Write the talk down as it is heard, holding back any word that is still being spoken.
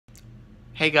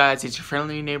Hey guys, it's your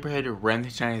friendly neighborhood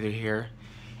Ren93 here,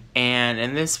 and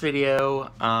in this video,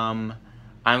 I'm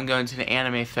going to the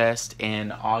Anime Fest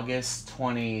in August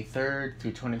 23rd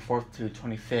through 24th through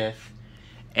 25th,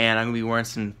 and I'm going to be wearing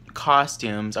some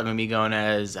costumes. I'm going to be going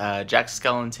as Jack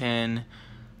Skellington,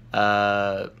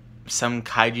 some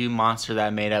kaiju monster that I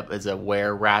made up as a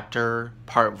were-raptor,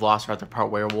 part velociraptor, part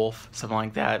werewolf, something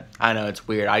like that. I know, it's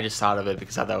weird. I just thought of it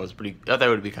because I thought it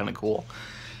would be kind of cool.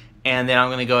 And then I'm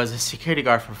going to go as a security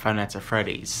guard for Five Nights at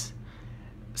Freddy's.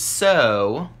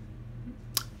 So,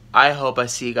 I hope I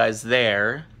see you guys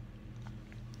there.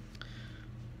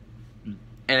 And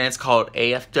it's called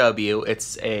AFW.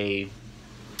 It's a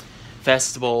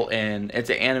festival, and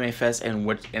it's an anime fest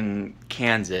in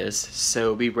Kansas.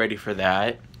 So be ready for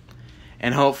that.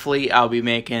 And hopefully I'll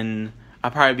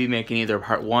probably be making either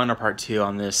part 1 or part 2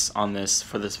 on this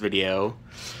for this video.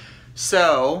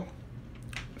 So,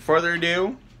 further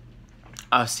ado,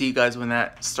 I'll see you guys when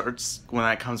that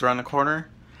comes around the corner,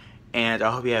 and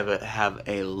I hope you have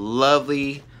a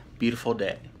lovely, beautiful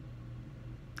day.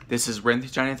 This is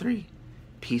Ren93.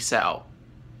 Peace out.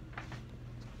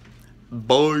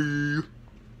 Bye.